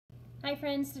Hi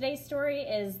friends, today's story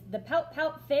is The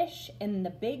Pout-Pout Fish in the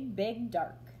Big, Big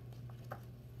Dark.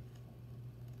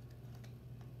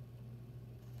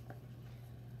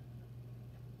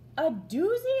 A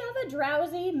doozy of a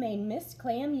drowsy made Miss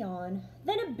Clam yawn.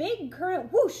 Then a big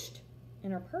current whooshed,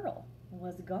 and her pearl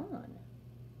was gone.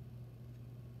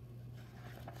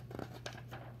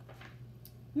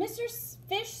 Mr.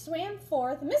 Fish swam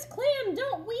forth. Miss Clam,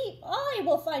 don't weep. I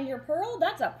will find your pearl.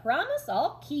 That's a promise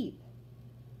I'll keep.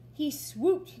 He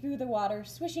swooped through the water,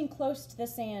 swishing close to the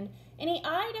sand, and he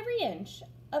eyed every inch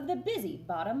of the busy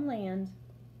bottom land.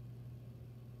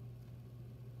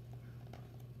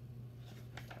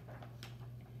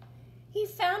 He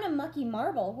found a mucky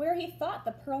marble where he thought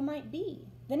the pearl might be.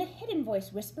 Then a hidden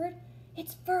voice whispered,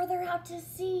 "It's further out to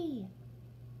sea."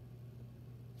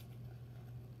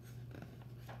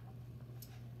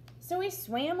 So he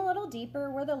swam a little deeper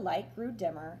where the light grew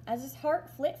dimmer. As his heart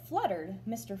fluttered,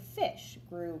 Mr. Fish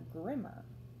grew grimmer.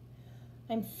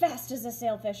 I'm fast as a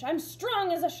sailfish, I'm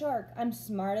strong as a shark, I'm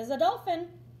smart as a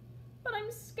dolphin, but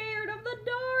I'm scared of the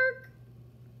dark.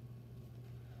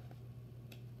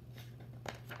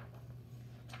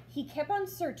 He kept on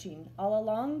searching all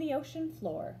along the ocean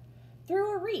floor,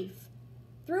 through a reef,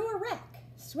 through a wreck,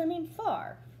 swimming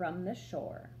far from the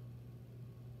shore.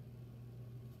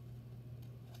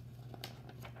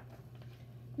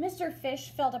 Mr. Fish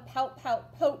felt a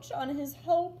pout-pout poach on his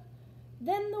hope.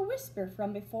 Then the whisper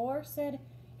from before said,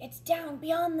 "It's down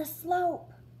beyond the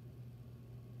slope."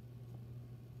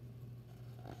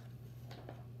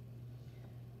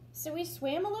 So he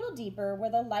swam a little deeper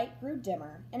where the light grew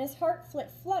dimmer, and his heart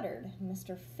fluttered.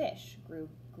 Mr. Fish grew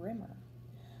grimmer.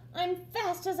 I'm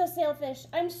fast as a sailfish,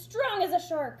 I'm strong as a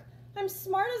shark, I'm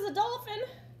smart as a dolphin,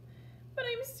 but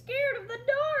I'm scared of the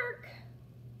dark.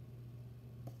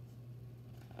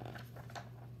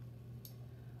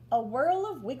 A whirl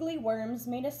of wiggly worms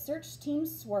made a search team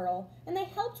swirl, and they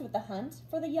helped with the hunt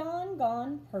for the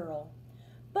gone pearl.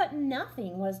 But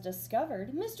nothing was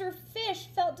discovered. Mr. Fish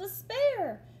felt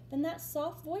despair. Then that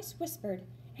soft voice whispered,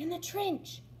 "In the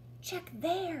trench, check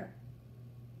there."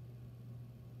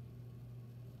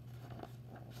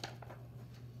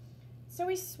 So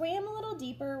he swam a little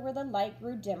deeper where the light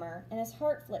grew dimmer, and his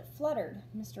heart fluttered.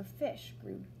 Mr. Fish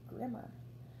grew grimmer.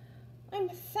 I'm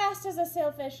fast as a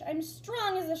sailfish, I'm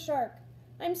strong as a shark,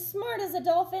 I'm smart as a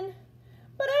dolphin,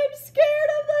 but I'm scared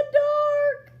of the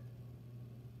dark.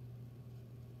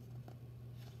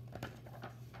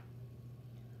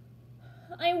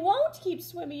 I won't keep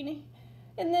swimming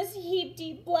in this heap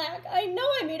deep black. I know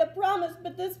I made a promise,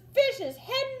 but this fish is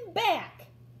heading back.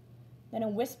 Then a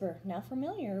whisper, now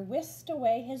familiar, whisked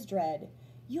away his dread.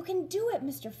 You can do it,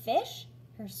 Mr. Fish,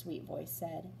 her sweet voice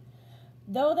said.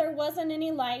 Though there wasn't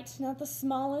any light, not the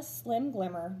smallest slim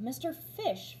glimmer, Mr.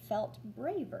 Fish felt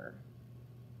braver.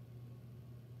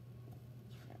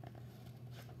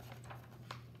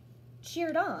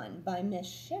 Cheered on by Miss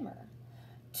Shimmer.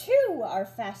 2 are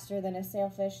faster than a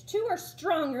sailfish, 2 are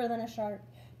stronger than a shark,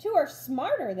 2 are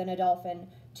smarter than a dolphin,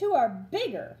 2 are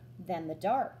bigger than the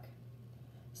dark.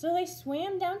 So they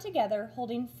swam down together,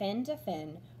 holding fin to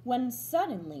fin, when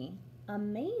suddenly,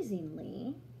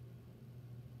 amazingly,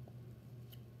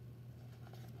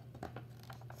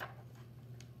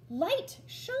 light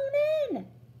shone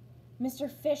in. Mr.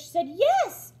 Fish said,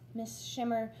 "Yes!" Miss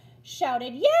Shimmer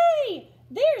shouted, "Yay!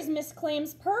 There's Miss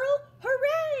Clam's pearl!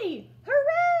 Hooray!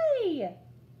 Hooray!"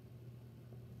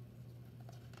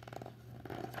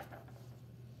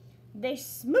 They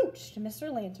smooched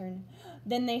Mr. Lantern.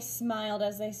 Then they smiled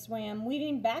as they swam,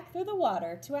 weaving back through the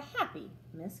water to a happy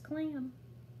Miss Clam.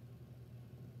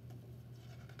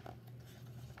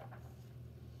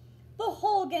 The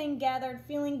whole gang gathered,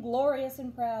 feeling glorious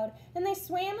and proud, and they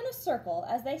swam in a circle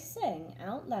as they sang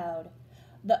out loud.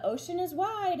 The ocean is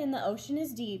wide and the ocean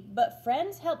is deep, but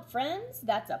friends help friends,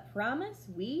 that's a promise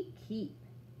we keep.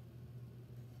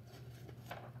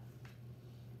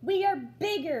 We are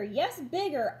bigger, yes,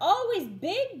 bigger, always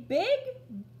big, big,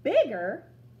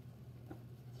 bigger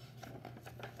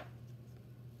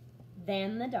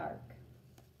than the dark.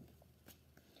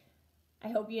 I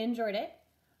hope you enjoyed it.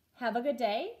 Have a good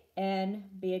day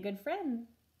and be a good friend.